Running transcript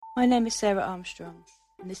My name is Sarah Armstrong,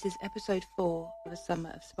 and this is episode 4 of A Summer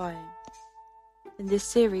of Spying. In this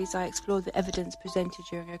series, I explore the evidence presented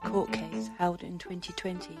during a court case held in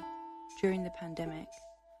 2020 during the pandemic,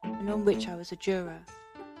 and on which I was a juror.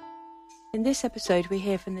 In this episode, we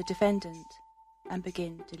hear from the defendant and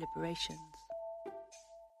begin deliberations.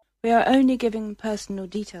 We are only giving personal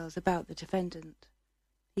details about the defendant.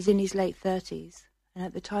 He's in his late 30s, and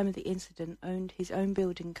at the time of the incident owned his own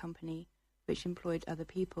building company which employed other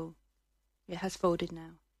people. It has folded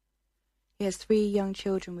now. He has 3 young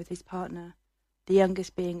children with his partner, the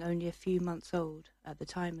youngest being only a few months old at the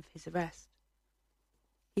time of his arrest.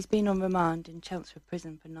 He's been on remand in Chelmsford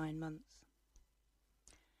Prison for 9 months.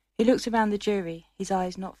 He looks around the jury, his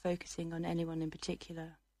eyes not focusing on anyone in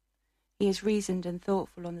particular. He is reasoned and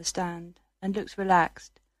thoughtful on the stand, and looks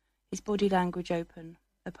relaxed, his body language open,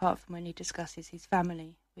 apart from when he discusses his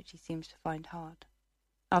family, which he seems to find hard.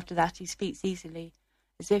 After that he speaks easily,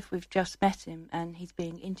 as if we've just met him and he's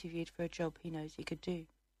being interviewed for a job he knows he could do.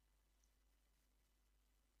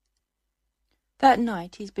 That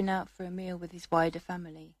night he's been out for a meal with his wider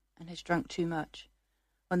family and has drunk too much.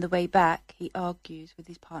 On the way back he argues with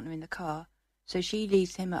his partner in the car, so she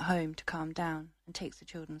leaves him at home to calm down and takes the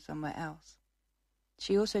children somewhere else.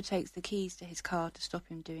 She also takes the keys to his car to stop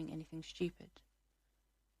him doing anything stupid.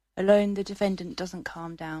 Alone, the defendant doesn't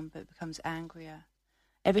calm down but becomes angrier.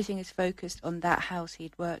 Everything is focused on that house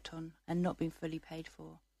he'd worked on and not been fully paid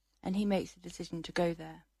for, and he makes the decision to go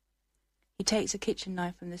there. He takes a kitchen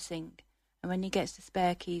knife from the sink, and when he gets the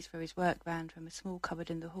spare keys for his work van from a small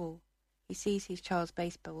cupboard in the hall, he sees his child's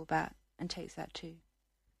baseball bat and takes that too.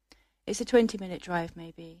 It's a 20-minute drive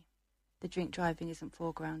maybe. The drink driving isn't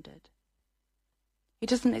foregrounded. He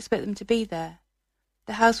doesn't expect them to be there.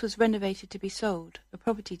 The house was renovated to be sold, a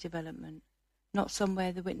property development, not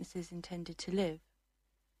somewhere the witnesses intended to live.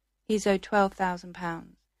 He's owed £12,000.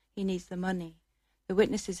 He needs the money. The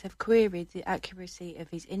witnesses have queried the accuracy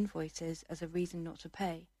of his invoices as a reason not to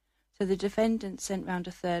pay, so the defendant sent round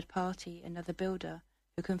a third party, another builder,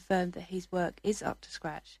 who confirmed that his work is up to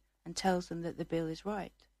scratch and tells them that the bill is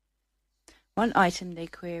right. One item they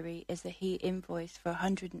query is that he invoiced for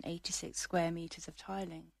 186 square metres of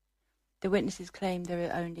tiling. The witnesses claim there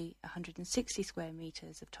are only 160 square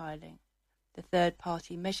metres of tiling. The third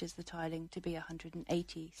party measures the tiling to be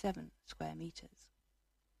 187 square metres.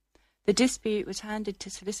 The dispute was handed to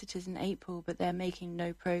solicitors in April, but they are making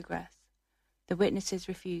no progress. The witnesses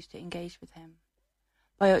refuse to engage with him.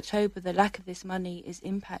 By October, the lack of this money is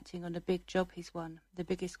impacting on a big job he's won, the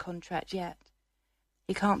biggest contract yet.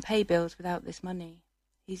 He can't pay bills without this money.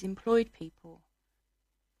 He's employed people.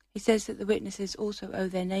 He says that the witnesses also owe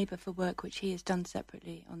their neighbour for work which he has done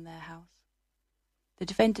separately on their house. The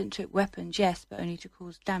defendant took weapons, yes, but only to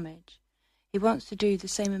cause damage. He wants to do the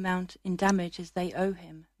same amount in damage as they owe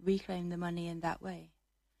him, reclaim the money in that way.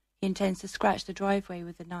 He intends to scratch the driveway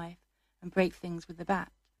with the knife and break things with the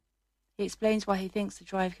bat. He explains why he thinks the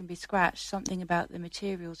drive can be scratched, something about the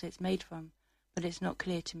materials it's made from, but it's not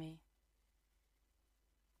clear to me.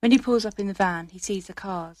 When he pulls up in the van, he sees the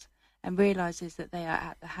cars and realises that they are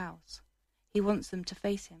at the house. He wants them to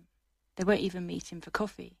face him. They won't even meet him for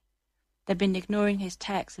coffee. They've been ignoring his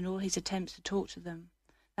texts and all his attempts to talk to them.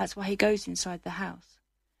 That's why he goes inside the house.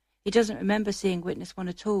 He doesn't remember seeing witness 1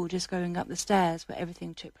 at all, just going up the stairs where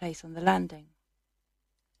everything took place on the landing.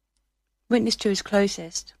 Witness 2 is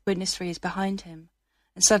closest, witness 3 is behind him,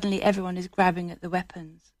 and suddenly everyone is grabbing at the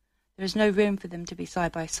weapons. There is no room for them to be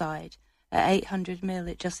side by side. At 800mm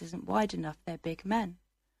it just isn't wide enough, they're big men.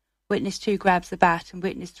 Witness 2 grabs the bat and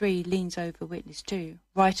witness 3 leans over witness 2,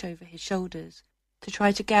 right over his shoulders, to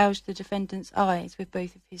try to gouge the defendant's eyes with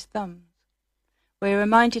both of his thumbs. We are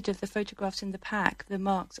reminded of the photographs in the pack, the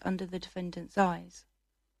marks under the defendant's eyes.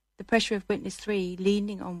 The pressure of witness 3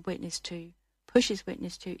 leaning on witness 2 pushes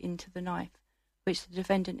witness 2 into the knife, which the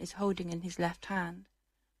defendant is holding in his left hand,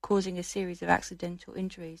 causing a series of accidental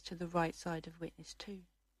injuries to the right side of witness 2.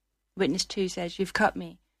 Witness 2 says, "You've cut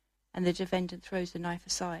me," and the defendant throws the knife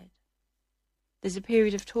aside. There's a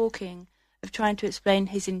period of talking, of trying to explain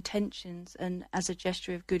his intentions, and as a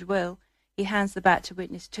gesture of goodwill, he hands the bat to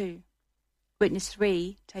witness 2. Witness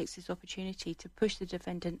 3 takes this opportunity to push the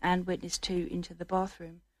defendant and witness 2 into the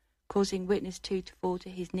bathroom, causing witness 2 to fall to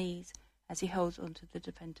his knees as he holds onto the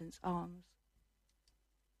defendant's arms.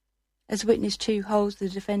 As witness 2 holds the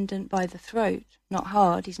defendant by the throat, not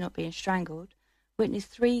hard, he's not being strangled, witness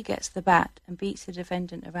 3 gets the bat and beats the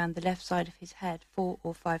defendant around the left side of his head 4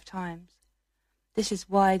 or 5 times. This is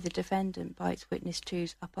why the defendant bites witness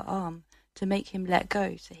 2's upper arm, to make him let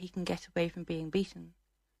go so he can get away from being beaten.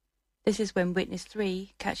 This is when witness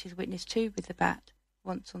 3 catches witness 2 with the bat,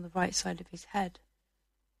 once on the right side of his head.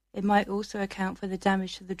 It might also account for the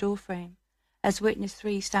damage to the door frame, as witness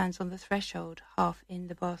 3 stands on the threshold, half in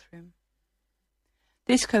the bathroom.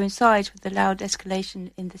 This coincides with the loud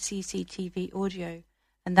escalation in the CCTV audio,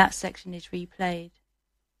 and that section is replayed.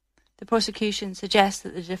 The prosecution suggests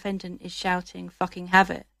that the defendant is shouting, "Fucking have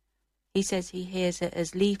it." He says he hears it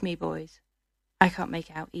as, "Leave me, boys." I can't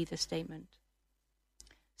make out either statement.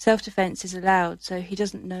 Self-defense is allowed, so he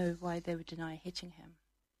doesn't know why they would deny hitting him.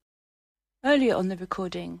 Earlier on the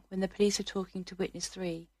recording, when the police are talking to witness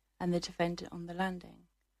 3 and the defendant on the landing,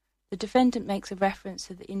 the defendant makes a reference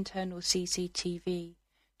to the internal CCTV,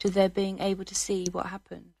 to their being able to see what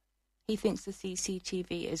happened. He thinks the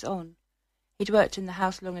CCTV is on. He'd worked in the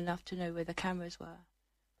house long enough to know where the cameras were,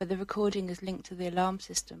 but the recording is linked to the alarm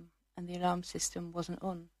system, and the alarm system wasn't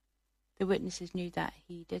on. The witnesses knew that,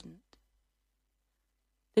 he didn't.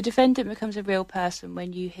 The defendant becomes a real person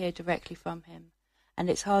when you hear directly from him, and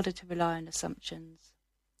it's harder to rely on assumptions.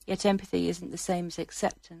 Yet empathy isn't the same as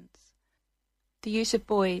acceptance. The use of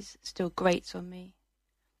boys still grates on me.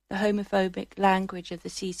 The homophobic language of the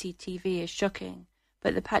CCTV is shocking,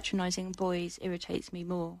 but the patronising boys irritates me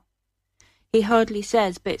more. He hardly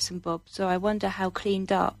says bits and bobs, so I wonder how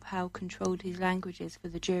cleaned up, how controlled his language is for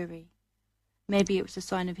the jury. Maybe it was a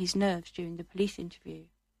sign of his nerves during the police interview.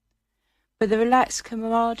 But the relaxed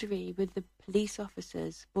camaraderie with the police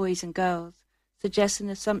officers, boys and girls, suggests an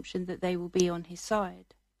assumption that they will be on his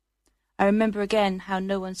side. I remember again how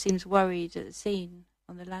no one seems worried at the scene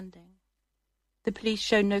on the landing. The police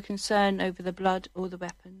show no concern over the blood or the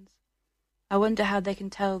weapons. I wonder how they can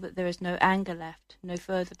tell that there is no anger left, no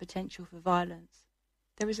further potential for violence.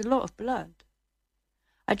 There is a lot of blood.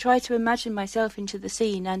 I try to imagine myself into the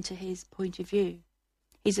scene and to his point of view.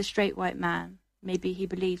 He's a straight white man. Maybe he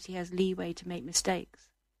believes he has leeway to make mistakes.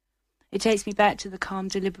 It takes me back to the calm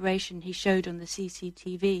deliberation he showed on the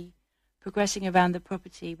CCTV, progressing around the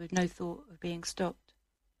property with no thought of being stopped.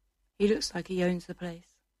 He looks like he owns the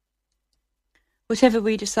place. Whatever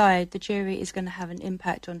we decide, the jury is going to have an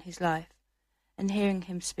impact on his life, and hearing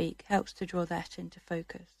him speak helps to draw that into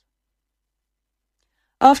focus.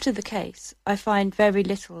 After the case, I find very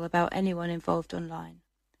little about anyone involved online,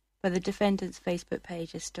 but the defendant's Facebook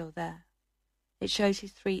page is still there. It shows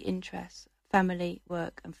his 3 interests: family,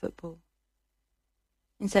 work and football.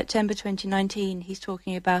 In September 2019, he's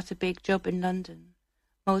talking about a big job in London,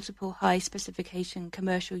 multiple high-specification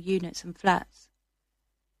commercial units and flats.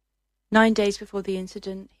 9 days before the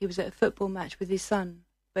incident, he was at a football match with his son,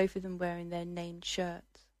 both of them wearing their named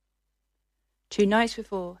shirts. 2 nights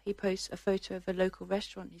before, he posts a photo of a local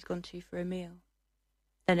restaurant he's gone to for a meal.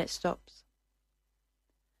 Then it stops.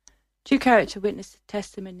 2 character witness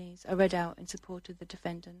testimonies are read out in support of the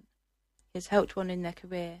defendant. He has helped one in their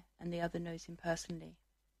career, and the other knows him personally.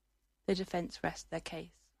 The defence rests their case.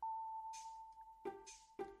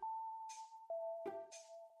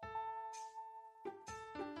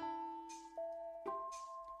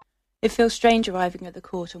 It feels strange arriving at the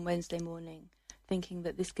court on Wednesday morning, thinking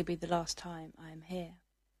that this could be the last time I am here.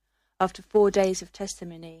 After 4 days of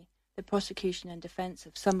testimony, the prosecution and defence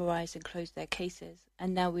have summarised and closed their cases,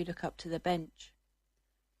 and now we look up to the bench.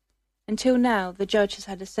 Until now, the judge has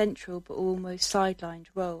had a central but almost sidelined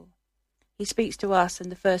role. He speaks to us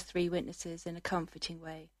and the first 3 witnesses in a comforting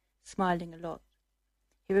way, smiling a lot.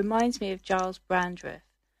 He reminds me of Giles Brandreth,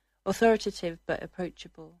 authoritative but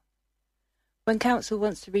approachable. When counsel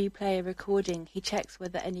wants to replay a recording, he checks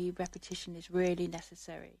whether any repetition is really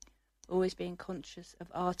necessary, always being conscious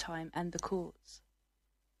of our time and the court's.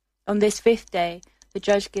 On this 5th day, the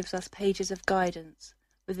judge gives us pages of guidance,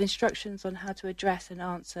 with instructions on how to address and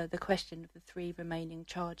answer the question of the 3 remaining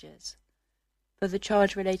charges. For the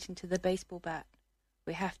charge relating to the baseball bat,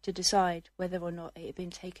 we have to decide whether or not it had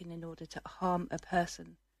been taken in order to harm a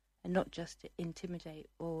person, and not just to intimidate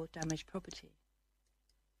or damage property.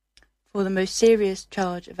 For the most serious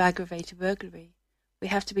charge of aggravated burglary, we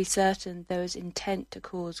have to be certain there was intent to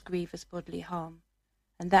cause grievous bodily harm,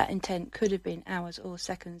 and that intent could have been hours or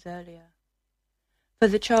seconds earlier. For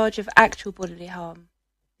the charge of actual bodily harm,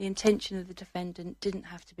 the intention of the defendant didn't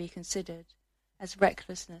have to be considered, as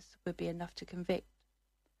recklessness would be enough to convict.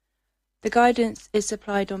 The guidance is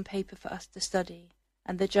supplied on paper for us to study,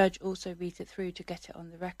 and the judge also reads it through to get it on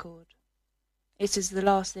the record. It is the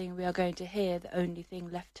last thing we are going to hear, the only thing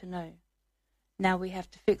left to know. Now we have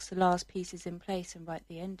to fix the last pieces in place and write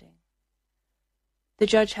the ending. The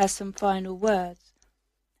judge has some final words.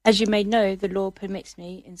 As you may know, the law permits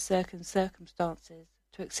me, in certain circumstances,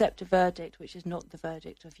 to accept a verdict which is not the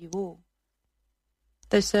verdict of you all.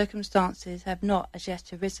 Those circumstances have not as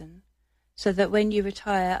yet arisen, so that when you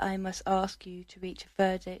retire I must ask you to reach a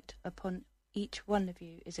verdict upon each one of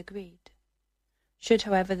you is agreed. Should,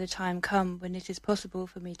 however, the time come when it is possible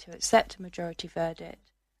for me to accept a majority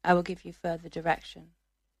verdict, I will give you further direction.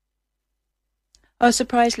 I was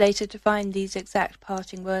surprised later to find these exact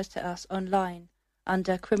parting words to us online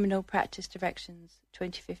under Criminal Practice Directions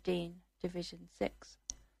 2015, Division 6.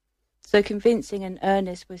 So convincing and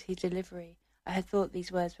earnest was his delivery, I had thought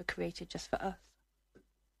these words were created just for us.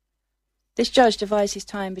 This judge divides his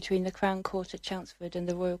time between the Crown Court at Chelmsford and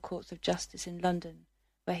the Royal Courts of Justice in London,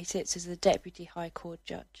 where he sits as the Deputy High Court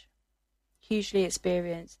Judge. Hugely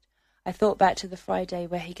experienced, I thought back to the Friday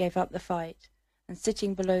where he gave up the fight, and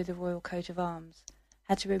sitting below the Royal Coat of Arms,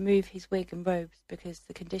 had to remove his wig and robes because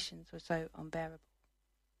the conditions were so unbearable.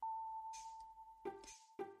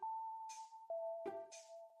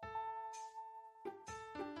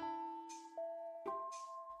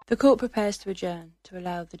 The court prepares to adjourn to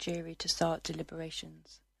allow the jury to start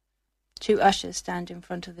deliberations. 2 ushers stand in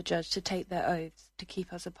front of the judge to take their oaths to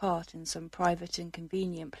keep us apart in some private and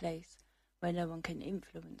convenient place where no one can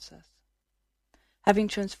influence us. Having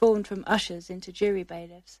transformed from ushers into jury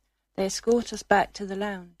bailiffs, they escort us back to the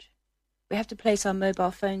lounge. We have to place our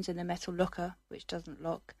mobile phones in a metal locker, which doesn't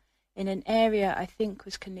lock, in an area I think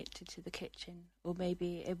was connected to the kitchen, or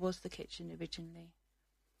maybe it was the kitchen originally.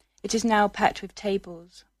 It is now packed with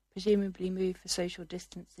tables, presumably moved for social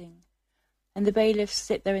distancing, and the bailiffs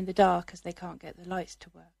sit there in the dark as they can't get the lights to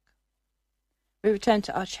work. We return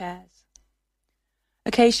to our chairs.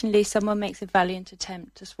 Occasionally someone makes a valiant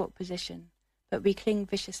attempt to swap position, but we cling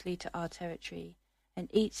viciously to our territory, and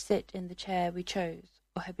each sit in the chair we chose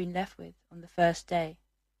or had been left with on the first day.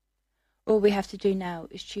 All we have to do now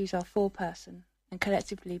is choose our foreperson and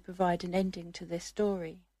collectively provide an ending to this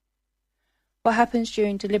story. What happens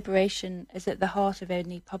during deliberation is at the heart of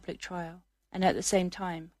any public trial, and at the same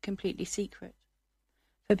time completely secret.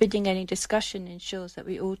 Forbidding any discussion ensures that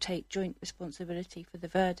we all take joint responsibility for the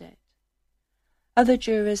verdict. Other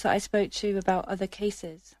jurors that I spoke to about other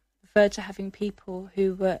cases referred to having people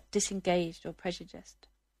who were disengaged or prejudiced.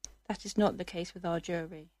 That is not the case with our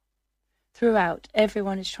jury. Throughout,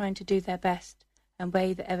 everyone is trying to do their best and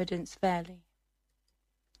weigh the evidence fairly.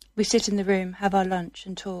 We sit in the room, have our lunch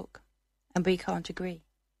and talk, and we can't agree.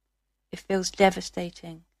 It feels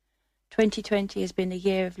devastating. 2020 has been a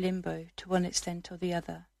year of limbo to one extent or the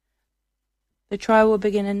other. The trial will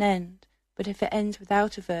begin and end, but if it ends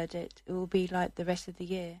without a verdict, it will be like the rest of the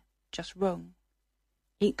year, just wrong.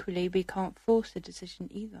 Equally, we can't force a decision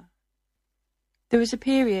either. There was a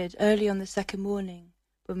period early on the second morning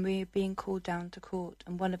when we were being called down to court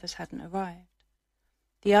and one of us hadn't arrived.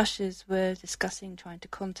 The ushers were discussing trying to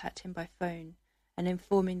contact him by phone and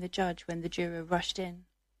informing the judge when the juror rushed in.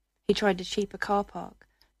 He tried a cheaper car park,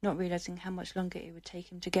 not realizing how much longer it would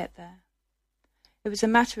take him to get there. It was a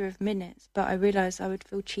matter of minutes, but I realized I would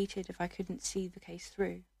feel cheated if I couldn't see the case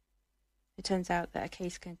through. It turns out that a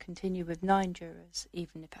case can continue with 9 jurors,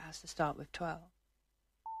 even if it has to start with 12.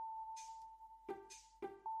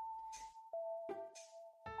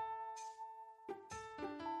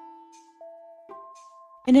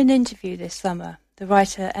 In an interview this summer, the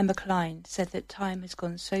writer Emma Klein said that time has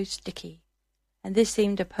gone so sticky, and this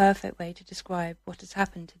seemed a perfect way to describe what has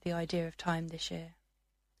happened to the idea of time this year.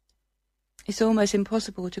 It's almost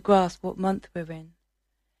impossible to grasp what month we're in.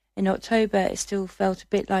 In October, it still felt a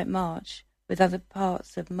bit like March, with other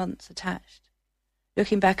parts of months attached.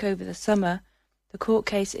 Looking back over the summer, the court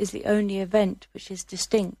case is the only event which is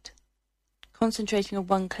distinct. Concentrating on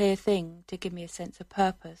one clear thing to give me a sense of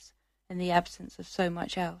purpose in the absence of so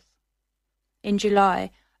much else. In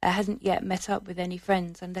July, I hadn't yet met up with any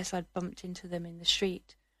friends unless I'd bumped into them in the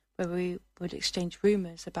street, where we would exchange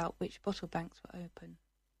rumours about which bottle banks were open.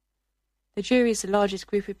 The jury is the largest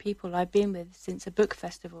group of people I've been with since a book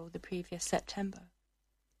festival the previous September.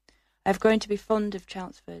 I have grown to be fond of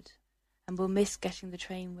Chelmsford, and will miss getting the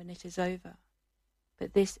train when it is over.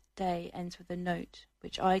 But this day ends with a note,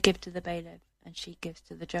 which I give to the bailiff, and she gives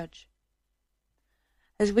to the judge.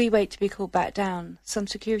 As we wait to be called back down, some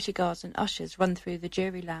security guards and ushers run through the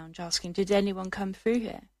jury lounge asking, "Did anyone come through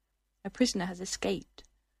here? A prisoner has escaped."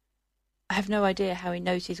 I have no idea how he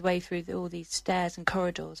knows his way through all these stairs and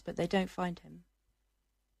corridors, but they don't find him.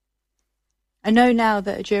 I know now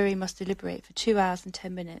that a jury must deliberate for 2 hours and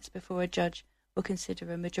 10 minutes before a judge will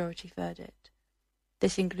consider a majority verdict.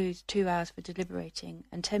 This includes 2 hours for deliberating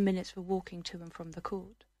and 10 minutes for walking to and from the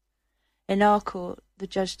court. In our court, the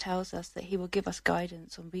judge tells us that he will give us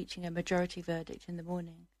guidance on reaching a majority verdict in the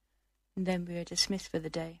morning, and then we are dismissed for the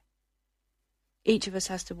day. Each of us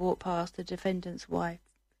has to walk past the defendant's wife,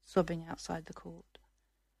 sobbing outside the court.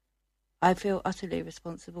 I feel utterly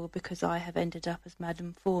responsible because I have ended up as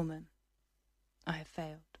Madam Foreman. I have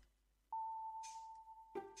failed.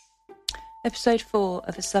 Episode 4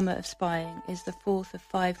 of A Summer of Spying is the fourth of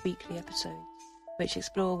 5 weekly episodes, which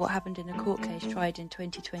explore what happened in a court case tried in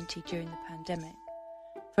 2020 during the pandemic,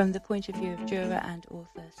 from the point of view of juror and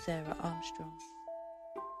author Sarah Armstrong.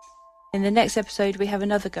 In the next episode, we have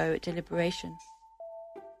another go at deliberation.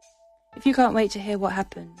 If you can't wait to hear what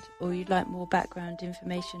happened, or you'd like more background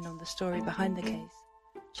information on the story behind the case,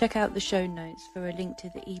 check out the show notes for a link to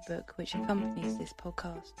the ebook which accompanies this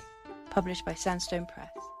podcast, published by Sandstone Press.